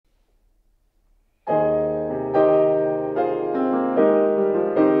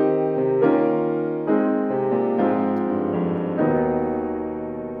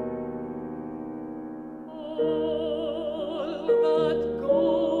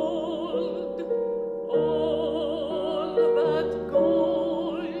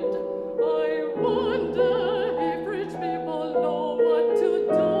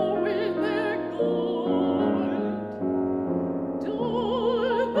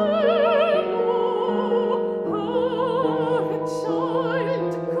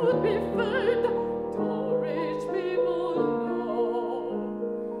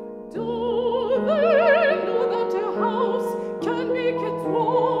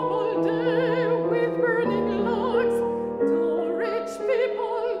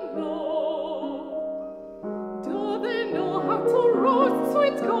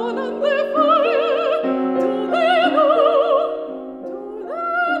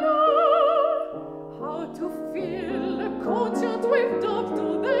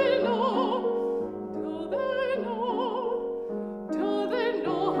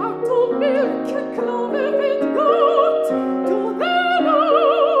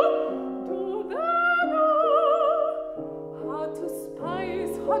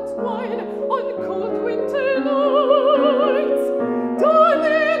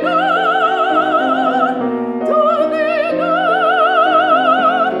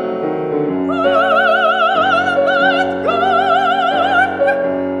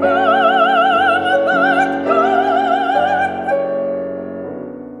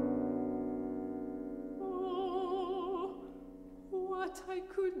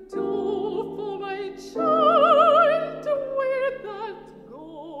could do for my child to wear that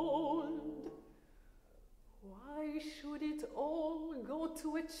gold. Why should it all go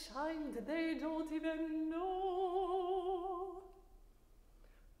to a child they don't even know?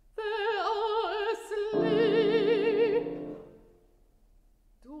 They are asleep.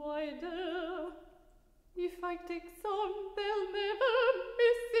 Do I dare? If I take some, they'll never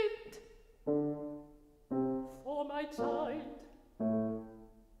miss it. For my child,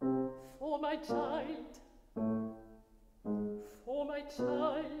 for my child, for my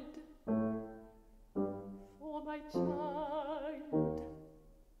child, for my child.